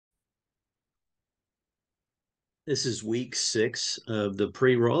This is week 6 of the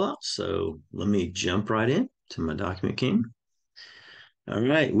pre-rollout, so let me jump right in to my document king. All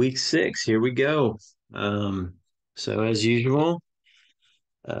right, week 6, here we go. So as usual,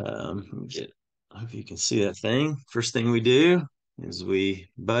 I hope you can see that thing. First thing we do is we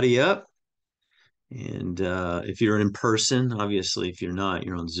buddy up. And if you're in person, obviously, if you're not,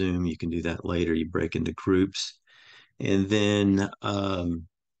 you're on Zoom, you can do that later. You break into groups. And then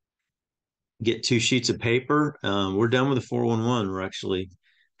get 2 sheets of paper. We're done with the 411. We're actually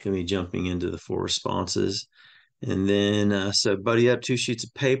going to be jumping into the 4 responses. And then, so buddy up 2 sheets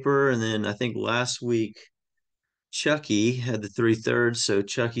of paper. And then I think last week, Chucky had the 3/3. So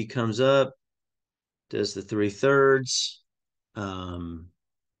Chucky comes up, does the 3/3, and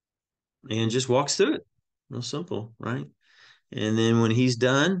just walks through it. Real simple, right? And then when he's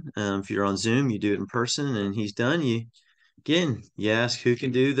done, if you're on Zoom, you do it in person, and he's done, you ask who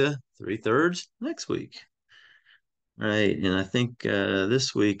can do the 3/3 next week. Right, and I think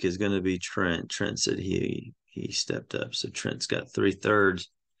this week is going to be Trent. Trent said he stepped up, so Trent's got 3/3.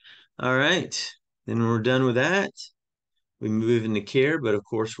 All right, then we're done with that. We move into care, but of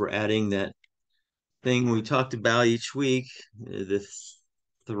course we're adding that thing we talked about each week, the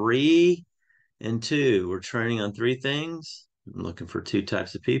 3 and 2. We're training on 3 things. I'm looking for 2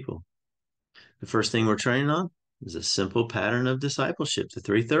 types of people. The first thing we're training on is a simple pattern of discipleship, the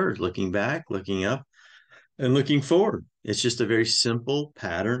 3/3, looking back, looking up, and looking forward. It's just a very simple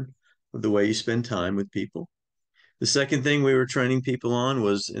pattern of the way you spend time with people. The second thing we were training people on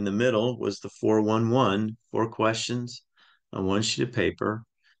was in the middle was the 411, 4 questions on 1 sheet of paper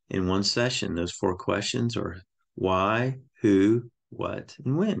in one session. Those 4 questions are why, who, what,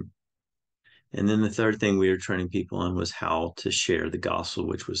 and when. And then the third thing we were training people on was how to share the gospel,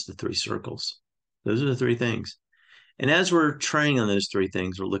 which was the 3 circles. Those are the 3 things. And as we're training on those 3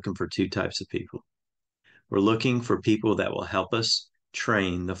 things, we're looking for 2 types of people. We're looking for people that will help us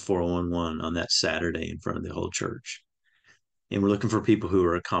train the 411 on that Saturday in front of the whole church. And we're looking for people who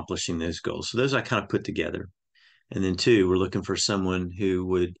are accomplishing those goals. So those I kind of put together. And then 2, we're looking for someone who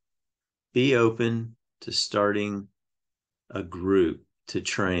would be open to starting a group to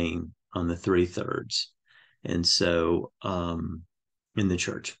train on the 3/3. And so in the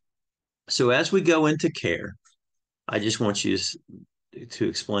church. So as we go into care, I just want you to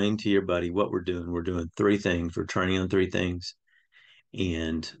explain to your buddy what we're doing. We're doing 3 things. We're training on 3 things.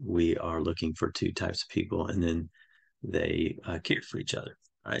 And we are looking for 2 types of people, and then they care for each other.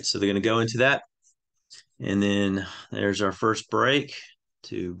 All right, so they're going to go into that. And then there's our first break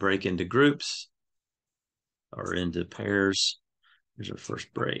to break into groups or into pairs. There's our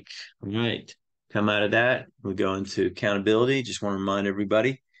first break. All right, come out of that, we go into accountability. Just want to remind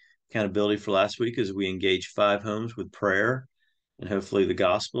everybody, accountability for last week is we engaged 5 homes with prayer and hopefully the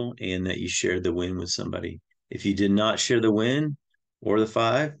gospel, and that you shared the win with somebody. If you did not share the win or the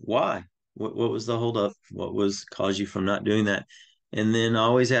 5, why? What was the holdup? What was caused you from not doing that? And then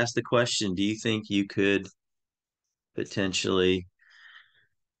always ask the question, do you think you could potentially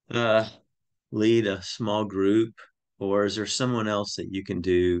uh, lead a small group, or is there someone else that you can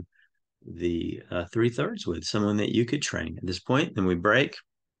do the 3/3 with, someone that you could train at this point? Then we break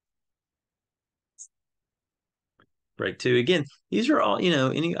 2 again. These are all,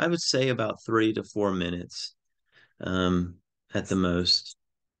 I would say about 3 to 4 minutes at the most,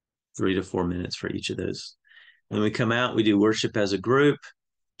 3 to 4 minutes for each of those. When we come out, we do worship as a group.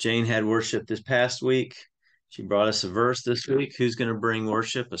 Jane had worship this past week. She brought us a verse this week. Who's going to bring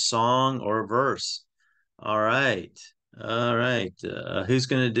worship, a song or a verse? All right. All right. Who's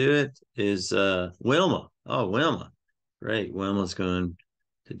going to do it is Wilma. Oh, Wilma. Great. Wilma's going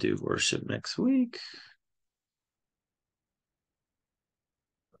to do worship next week.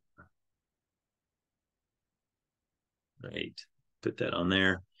 Great. Put that on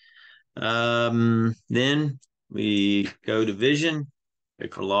there. Then we go to vision,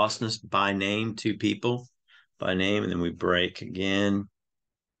 for lostness by name, 2 people by name, and then we break again.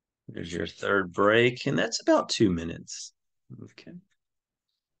 There's your third break, and that's about 2 minutes. Okay.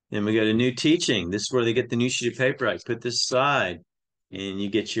 Then we go to new teaching. This is where they get the new sheet of paper. I put this aside, and you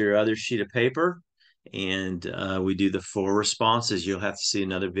get your other sheet of paper, and we do the 4 responses. You'll have to see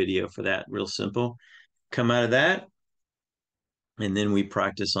another video for that. Real simple. Come out of that, and then we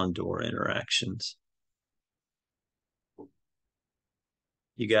practice on door interactions.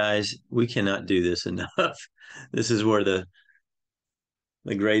 You guys, we cannot do this enough. This is where the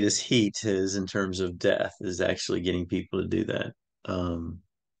greatest heat is in terms of death, is actually getting people to do that.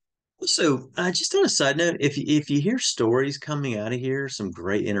 So just on a side note, if you hear stories coming out of here, some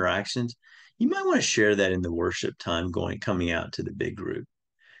great interactions, you might want to share that in the worship time coming out to the big group.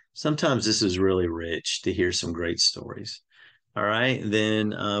 Sometimes this is really rich to hear some great stories. All right,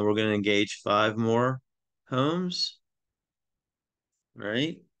 then we're going to engage 5 more homes,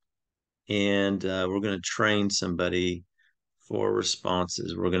 right? And we're going to train somebody for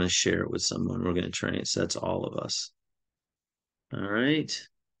responses. We're going to share it with someone. We're going to train it. So that's all of us. All right.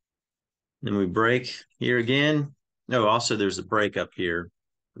 Then we break here again. No, also there's a break up here.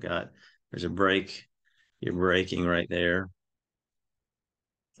 Forgot. There's a break. You're breaking right there.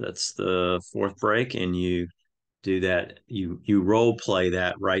 That's the fourth break, and you do that. You role play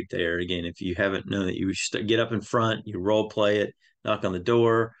that right there. Again, if you haven't known that, you get up in front, you role play it, knock on the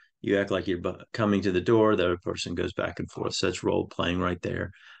door, you act like you're coming to the door. The other person goes back and forth. So that's role playing right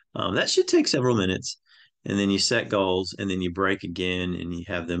there. That should take several minutes, and then you set goals, and then you break again, and you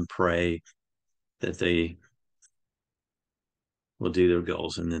have them pray that they will do their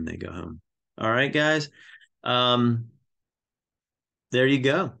goals, and then they go home. All right, guys. Um, there you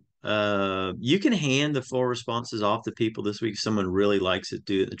go. You can hand the full responses off to people this week. If someone really likes it,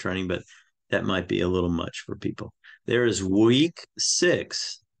 do it in the training, but that might be a little much for people. There is week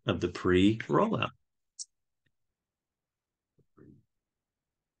 6 of the pre-rollout.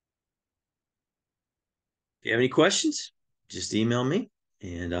 If you have any questions, just email me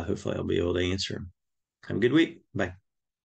and hopefully I'll be able to answer them. Have a good week. Bye.